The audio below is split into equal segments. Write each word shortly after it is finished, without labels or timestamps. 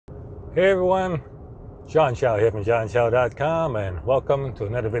Hey everyone, John Chow here from johnchow.com and welcome to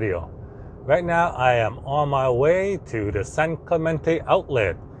another video. Right now I am on my way to the San Clemente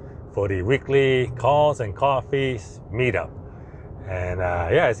outlet for the weekly Cars and Coffees meetup. And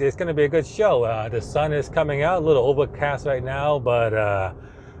yeah, it's going to be a good show. The sun is coming out, a little overcast right now, but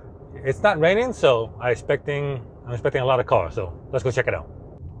it's not raining, so I'm expecting a lot of cars. So let's go check it out.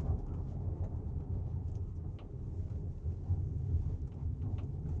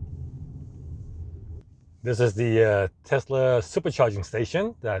 This is the Tesla supercharging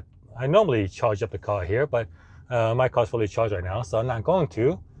station that I normally charge up the car here, but my car's fully charged right now, so I'm not going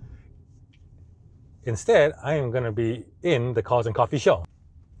to. Instead, I am going to be in the Cars and Coffee show.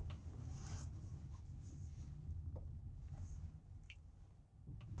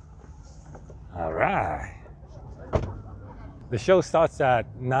 All right. The show starts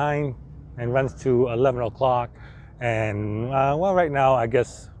at 9 and runs to 11 o'clock. And well, right now, I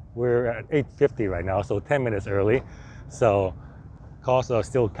guess we're at 8:50 right now, so 10 minutes early. So cars are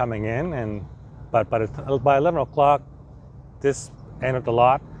still coming in, but by 11 o'clock, this end of the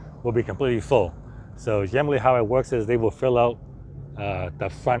lot will be completely full. So generally how it works is they will fill out the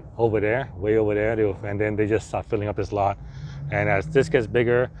front over there, way over there, and then they just start filling up this lot. And as this gets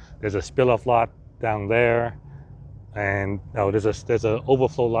bigger, there's a spill-off lot down there, and there's an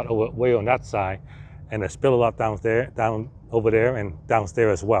overflow lot way on that side, and a spill lot down over there and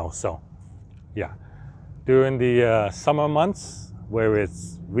downstairs as well. So yeah, during the summer months where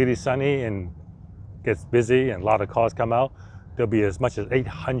it's really sunny and gets busy and a lot of cars come out, there'll be as much as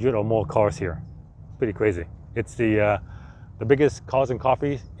 800 or more cars here. Pretty crazy. It's the biggest Cars and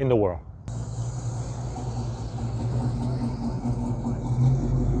Coffee in the world.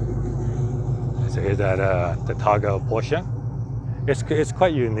 So here's that the Targa Porsche. It's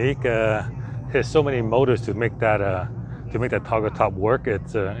quite unique. There's so many motors to make that Targa top work.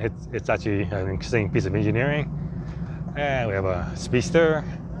 It's actually an interesting piece of engineering. And we have a Spyder,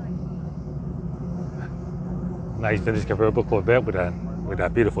 nice vintage convertible Corvette with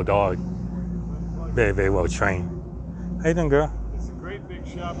that beautiful dog. Very, very well trained. How you doing, girl? It's a great big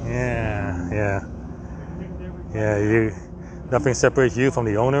shop. Yeah. Nothing separates you from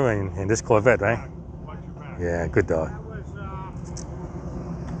the owner in this Corvette, right? Yeah, good dog.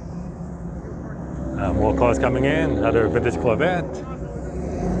 More cars coming in, another vintage Corvette.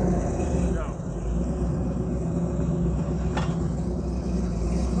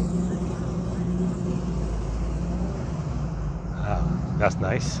 That's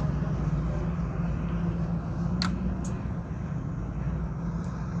nice.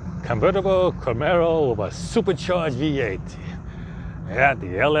 Convertible Camaro with a supercharged V8. Yeah, the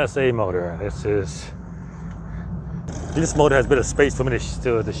LSA motor. This motor has a bit of space for me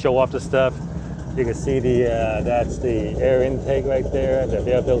to show off the stuff. You can see that's the air intake right there, the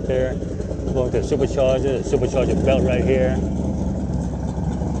air filter. Going to the supercharger belt right here.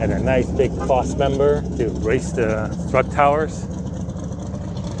 And a nice big cross member to brace the strut towers.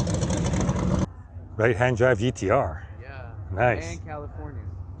 Right-hand drive GTR. Yeah. Nice. And California.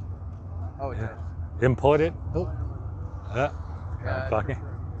 Oh, yeah. Imported. Oh. Talking.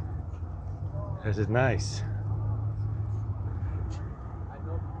 This is nice.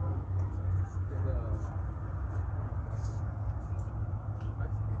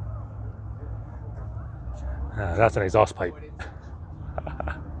 That's an exhaust pipe.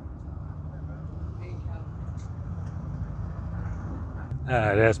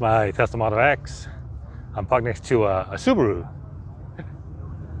 There's my Tesla Model X. I'm parked next to a Subaru.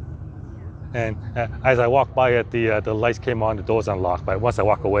 And as I walk by it, the lights came on, the doors unlocked, but once I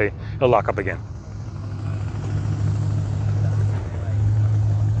walk away, it'll lock up again.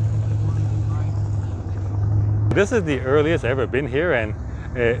 This is the earliest I've ever been here, and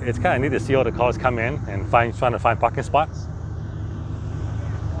it's kind of neat to see all the cars come in and trying to find parking spots.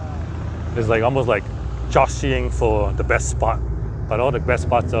 It's like almost like jockeying for the best spot, but all the best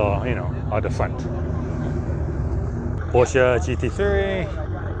spots are, are the front. Porsche GT3,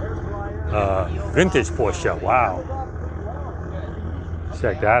 vintage Porsche. Wow,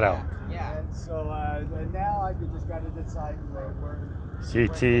 check that out. And so now I just got to decide where.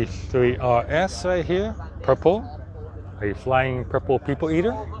 GT3 RS right here, purple. A flying purple people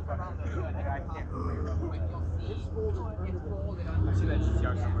eater.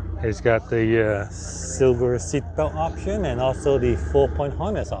 It's got the silver seatbelt option and also the 4-point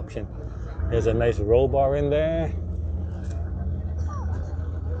harness option. There's a nice roll bar in there.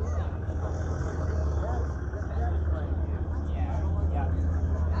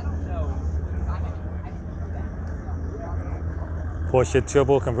 Porsche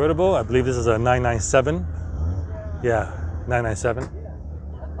Turbo convertible. I believe this is a 997. Yeah, 997.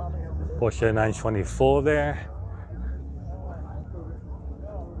 Porsche 924 there.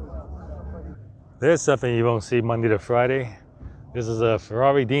 There's something you won't see Monday to Friday. This is a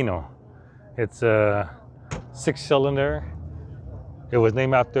Ferrari Dino. It's a 6-cylinder. It was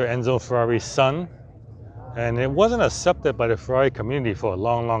named after Enzo Ferrari's son. And it wasn't accepted by the Ferrari community for a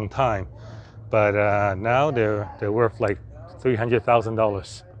long, long time. But now they're worth like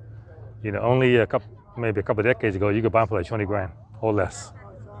 $300,000. You know, only maybe a couple of decades ago, you could buy them for like 20 grand or less.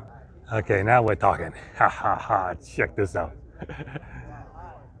 Okay, now we're talking. Ha ha ha, check this out.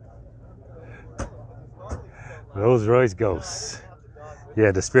 Rolls-Royce Ghost.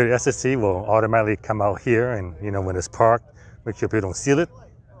 Yeah, the Spyder SSC will automatically come out here, and you know, when it's parked, make sure people don't steal it.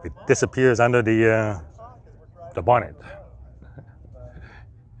 It disappears under the bonnet.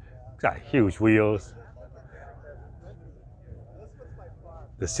 It's got huge wheels.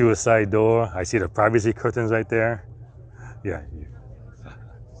 The suicide door. I see the privacy curtains right there. Yeah.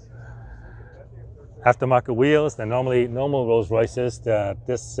 Aftermarket wheels. And normal Rolls Royces,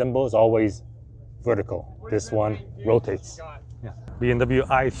 this symbol is always vertical. This one rotates. Yeah. BMW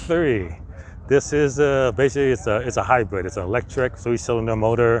i3. This is basically it's a hybrid. It's an electric 3-cylinder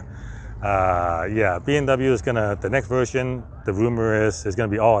motor. Yeah, BMW is the next version, the rumor is gonna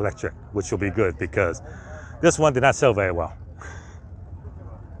be all electric, which will be good because this one did not sell very well.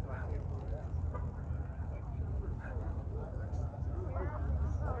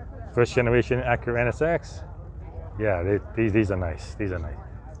 First generation Acura NSX. Yeah, these are nice. These are nice.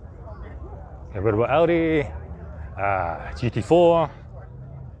 Convertible Audi, GT4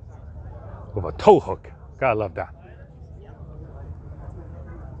 with a tow hook. Gotta love that.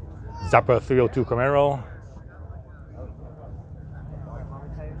 Zappa 302 Camaro.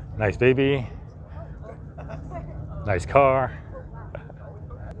 Nice baby. Nice car.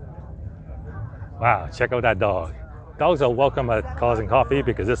 Wow, check out that dog. Dogs are welcome at Cars and Coffee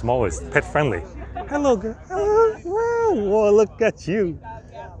because this mall is pet friendly. Hello, girl. Whoa, look at you.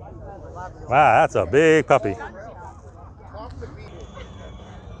 Wow, that's a big puppy.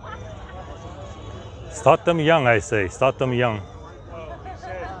 Start them young, I say. Start them young.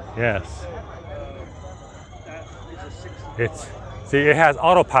 Yes. See, it has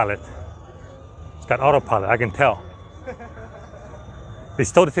autopilot. It's got autopilot, I can tell. They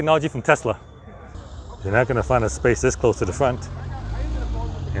stole the technology from Tesla. You're not gonna find a space this close to the front.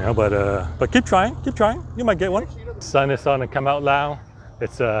 You know, but keep trying, You might get one. Sun is starting to come out now.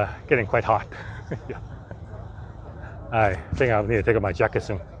 It's getting quite hot. Yeah. I think I'll need to take off my jacket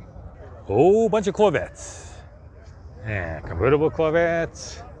soon. Whole bunch of Corvettes. And convertible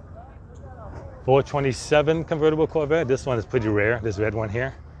Corvettes. 427 convertible Corvette. This one is pretty rare, this red one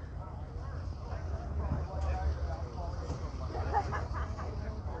here.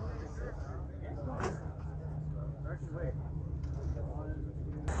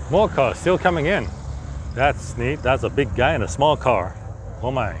 More cars still coming in. That's neat. That's a big guy in a small car. Oh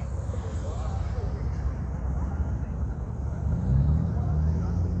my.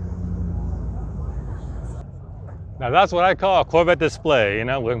 Now that's what I call a Corvette display. You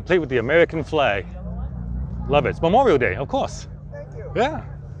know, we're complete with the American flag. Love it. It's Memorial Day, of course. Thank you. Yeah.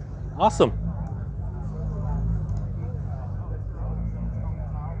 Awesome.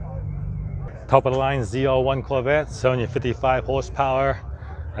 Top of the line ZR1 Corvette, 755 horsepower.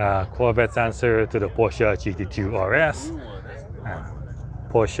 Corvette's answer to the Porsche GT2 RS.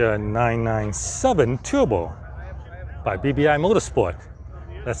 Porsche 997 Turbo by BBI Motorsport.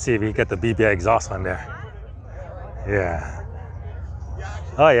 Let's see if we get the BBI exhaust on there. Yeah.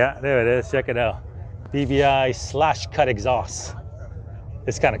 Oh yeah, there it is. Check it out. BBI /cut exhaust.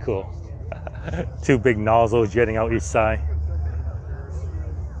 It's kind of cool. Two big nozzles jetting out each side.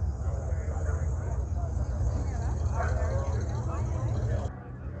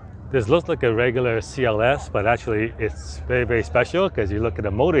 This looks like a regular CLS, but actually it's very, very special because you look at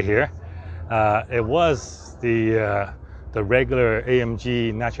the motor here. It was the regular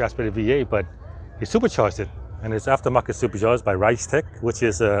AMG natural aspirated V8, but he supercharged it, and it's aftermarket supercharged by Rice Tech, which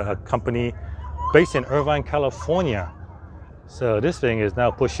is a company based in Irvine, California. So this thing is now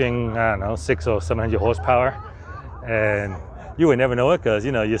pushing, I don't know, 600 or 700 horsepower, and you would never know it because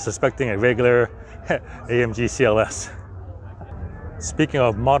you know you're suspecting a regular AMG CLS. Speaking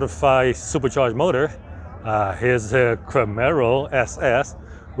of modified supercharged motor, here's a Camaro SS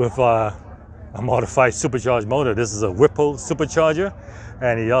with a modified supercharged motor. This is a Whipple supercharger,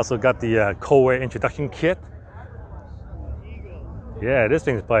 and he also got the Cold introduction kit. Yeah, this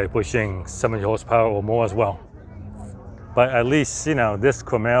thing's probably pushing 700 horsepower or more as well. But at least, you know, this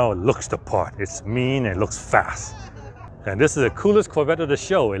Camaro looks the part. It's mean and it looks fast. And this is the coolest Corvette of the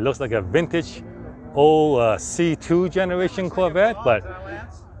show. It looks like a vintage old C2 generation Corvette, but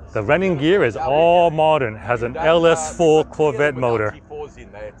The running gear is all modern. Has an LS4 Corvette motor. LT4s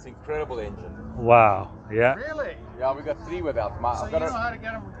in there. It's an incredible engine. Wow. Yeah. Really? Yeah, we got 3 without. So I've you got know how to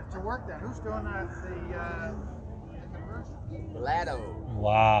get them to work then? Who's doing the conversion? Lado.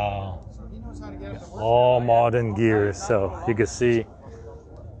 Wow. So he knows how to get them to work. All modern gears. So you can see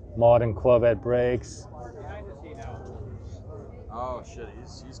modern Corvette brakes. Oh shit,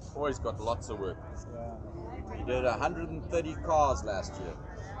 he's always got lots of work. He did 130 cars last year.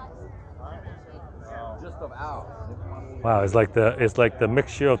 Just of ours. Wow, it's like the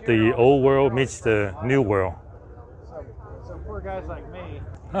mixture of the old world meets the new world. So poor guys like me.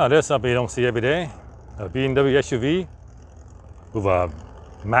 Oh, there's something you don't see every day. A BMW SUV with a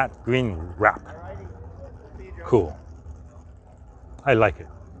matte green wrap. Cool. I like it.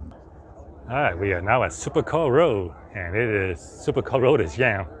 All right, we are now at Supercar Road, and Supercar Road is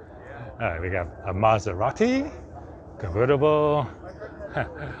jam. All right, we got a Maserati, convertible,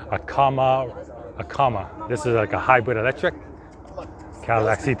 a Comma. This is like a hybrid electric.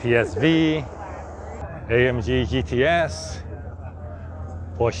 Cadillac CTS V, AMG GTS,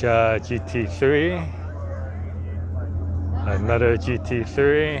 Porsche GT3, another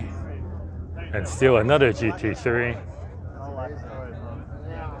GT3, and still another GT3.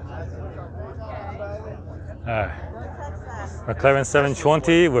 McLaren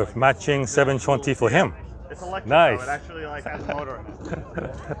 720 with matching 720 for him. It's electric. Nice. Though. It actually like has a motor in it.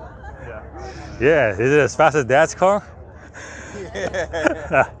 Yeah. Yeah, is it as fast as Dad's car?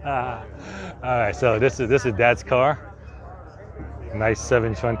 All right, so this is Dad's car. Nice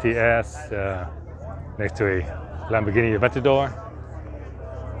 720S next to a Lamborghini Aventador.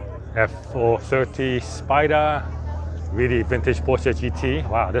 F430 Spyder, really vintage Porsche GT.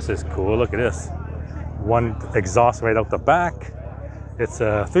 Wow, this is cool. Look at this. One exhaust right out the back. It's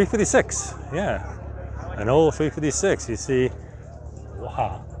a 356. Yeah, an old 356. You see,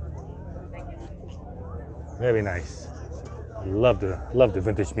 wow, very nice. Love the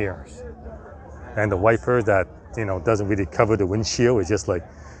vintage mirrors and the wipers that doesn't really cover the windshield. It's just like,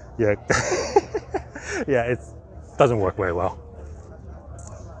 yeah, yeah, it doesn't work very well.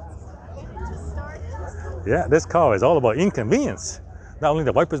 Yeah, this car is all about inconvenience. Not only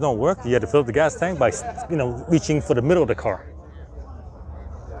the wipers don't work, you have to fill up the gas tank by, reaching for the middle of the car.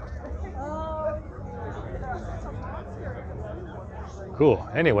 Cool.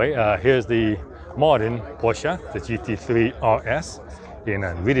 Anyway, here's the modern Porsche, the GT3 RS, in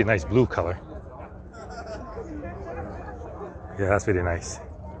a really nice blue color. Yeah, that's really nice.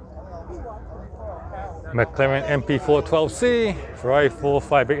 McLaren MP412C, Ferrari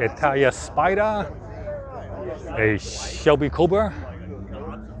 458 Italia Spyder, a Shelby Cobra.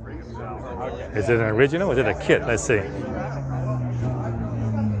 Is it an original or is it a kit? Let's see.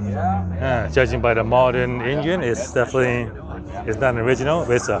 Judging by the modern engine, it's not an original.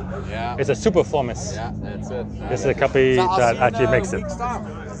 It's a super performance. Yeah, that's it. It's a copy that actually makes it.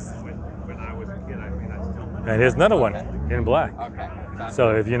 And here's another one in black. Okay.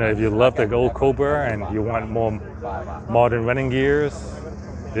 So if you love the old Cobra and you want more modern running gears,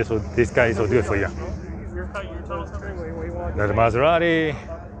 these guys will do it for you. Another Maserati,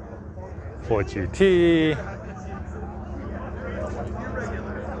 Ford GT,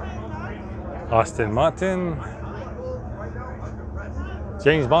 Aston Martin,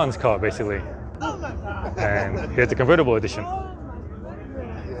 James Bond's car basically, and here's the convertible edition.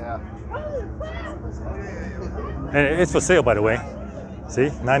 And it's for sale, by the way. See,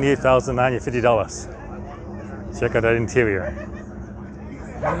 $98,950. Check out that interior.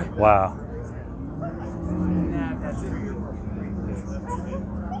 Wow.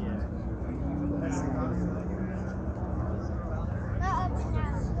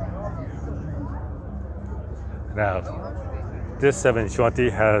 Now, this 720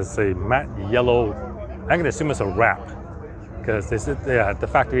 has a matte yellow, I'm going to assume it's a wrap, because the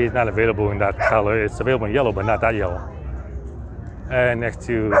factory is not available in that color. It's available in yellow, but not that yellow. And next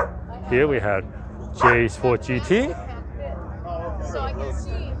to here we have J's Ford GT.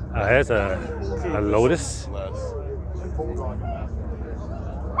 Here's a Lotus.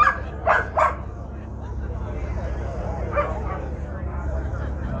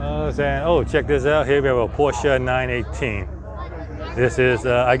 Oh, check this out. Here we have a Porsche 918. This is,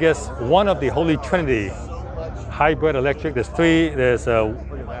 I guess, one of the Holy Trinity hybrid electric. There's three. There's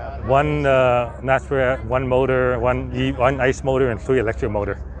one natural, one motor, one ICE motor, and 3 electric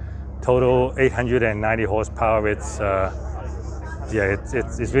motor. Total 890 horsepower. It's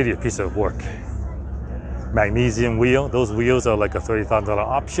it's really a piece of work. Magnesium wheel. Those wheels are like a $30,000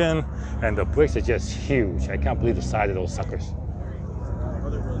 option, and the brakes are just huge. I can't believe the size of those suckers.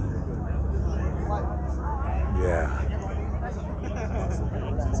 Yeah.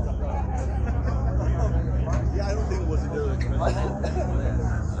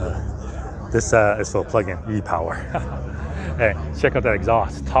 This is for plug-in e-power. Hey, check out that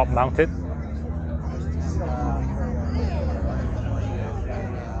exhaust, top mounted.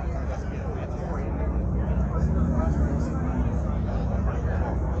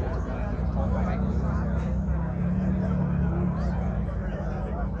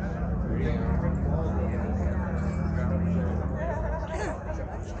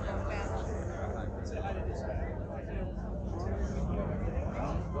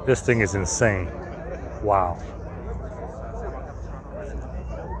 This thing is insane. Wow.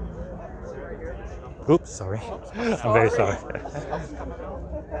 Oops, sorry. I'm very sorry.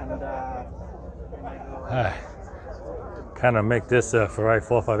 Kind of make this Ferrari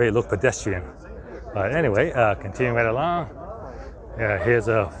 458 look pedestrian. But anyway, continuing right along. Here's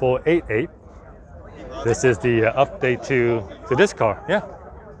a 488. This is the update to this car. Yeah,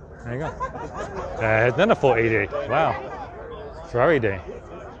 there you go. Another 488. Wow. Ferrari day.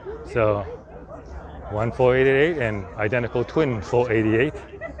 So, one 488 and identical twin 488.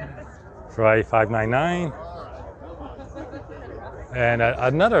 Ferrari 599. And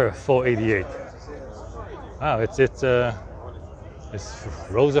another 488. Wow, it's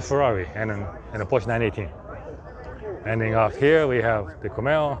Rosa Ferrari and a Porsche 918. Ending off here, we have the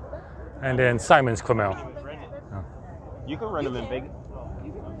Camel, and then Simon's Camel. Oh. You can run them in big.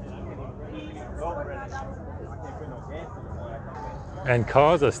 And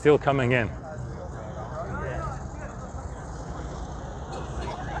cars are still coming in.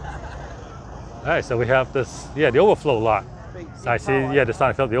 All right, so we have this, the overflow lot. So I see, they're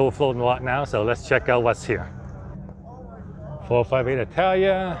starting to fill the overflow lot now, so let's check out what's here. 458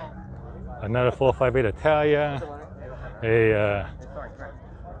 Italia, another 458 Italia,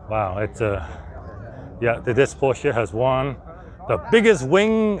 wow, it's this Porsche has won the biggest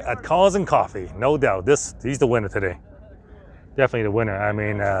wing at Cars and Coffee, no doubt. He's the winner today. Definitely the winner. I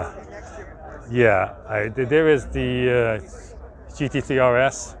mean, there is the GT3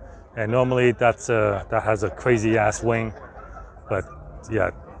 RS, and normally that has a crazy ass wing, but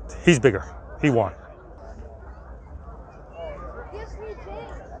yeah, he's bigger. He won.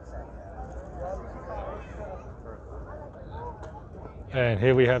 And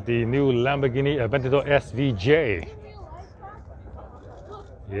here we have the new Lamborghini Aventador SVJ.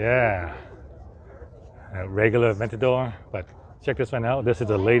 Yeah, a regular Aventador, but check this one out. This is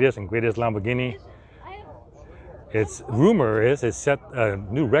the latest and greatest Lamborghini. Its rumor is it set a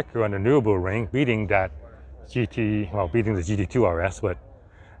new record on the Nürburgring, beating the GT2 RS. But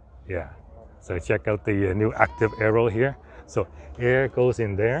yeah, so check out the new active aero here. So air goes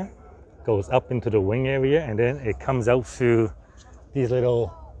in there, goes up into the wing area, and then it comes out through these little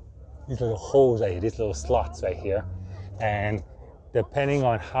holes right here, these little slots right here, and depending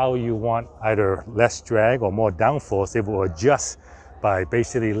on how you want either less drag or more downforce, it will adjust by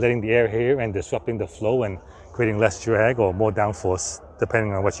basically letting the air here and disrupting the flow and creating less drag or more downforce,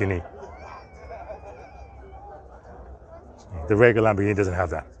 depending on what you need. The regular Lamborghini doesn't have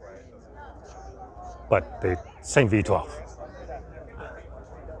that, but the same V12.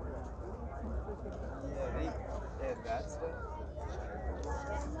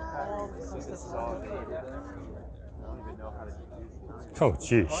 Oh,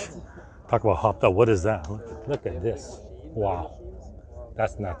 geez. Talk about hopped up. What is that? Look at this. Wow.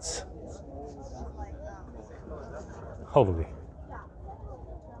 That's nuts. Holy.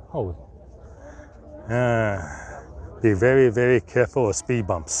 Be very, very careful of speed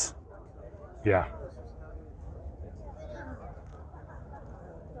bumps. Yeah.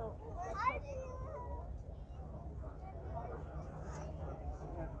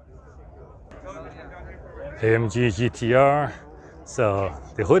 AMG GTR. So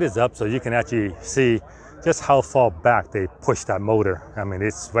the hood is up, so you can actually see just how far back they push that motor. I mean,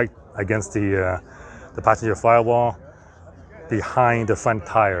 it's right against the passenger firewall, behind the front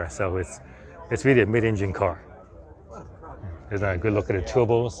tire. So it's really a mid-engine car. There's a good look at the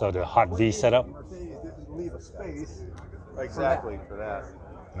turbo, so the hot V setup. Exactly for that.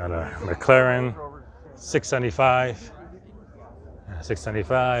 Another McLaren 675.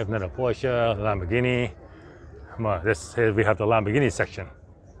 675. Another Porsche, Lamborghini. Come on, here we have the Lamborghini section.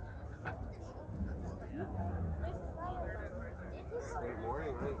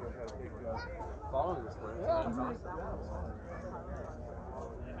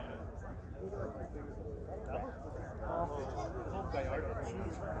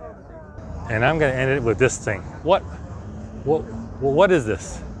 And I'm going to end it with this thing. What is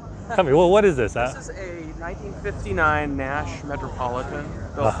this? Tell me, what is this? This is a 1959 Nash Metropolitan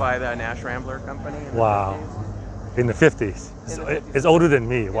built by the Nash Rambler company. Wow. In the 50s. It's older than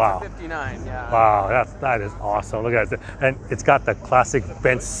me. Wow. 59, yeah. Wow, that is awesome. Look at that. And it's got the classic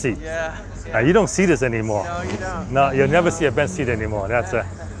bench seat. Yeah. Now, you don't see this anymore. No, you don't. No, you'll never see a bench seat anymore. That's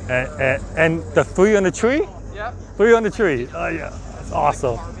and the 3 on the tree? Yep. 3 on the tree. Oh yeah, it's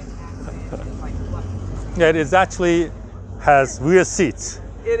awesome. Yeah, it is actually has rear seats.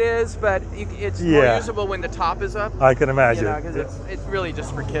 It is, but it's more usable when the top is up. I can imagine. You know, because it's really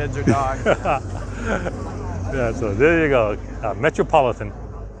just for kids or dogs. Yeah, so there you go, Metropolitan.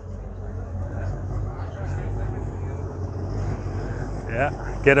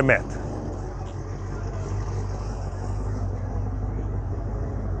 Yeah, get a Met.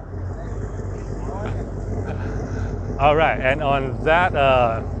 All right, and on that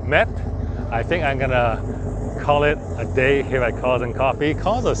Met, I think I'm gonna call it a day here at Cars and Coffee.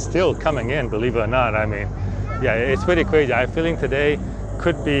 Cars are still coming in, believe it or not. I mean, yeah, it's pretty crazy. I'm feeling today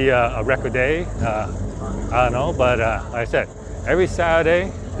could be a record day. I don't know, but like I said, every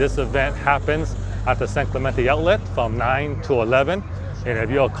Saturday this event happens at the San Clemente outlet from 9 to 11. And if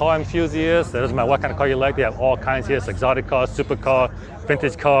you're a car enthusiast, it doesn't matter what kind of car you like, they have all kinds here, exotic cars, supercar,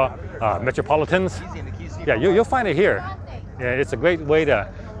 vintage car, Metropolitans. Yeah, you'll find it here. Yeah, it's a great way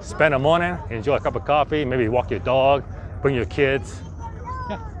to spend a morning, enjoy a cup of coffee, maybe walk your dog, bring your kids.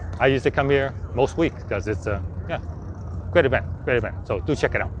 Yeah, I used to come here most weeks because it's a great event, So do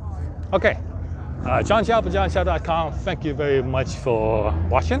check it out. Okay, John Xiao for johnxiao.com. Thank you very much for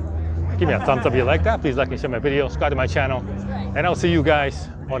watching. Give me a thumbs up if you like that. Please like and share my video, subscribe to my channel, and I'll see you guys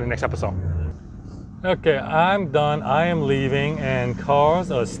on the next episode. Okay, I'm done. I am leaving, and cars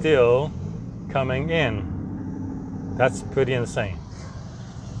are still coming in. That's pretty insane.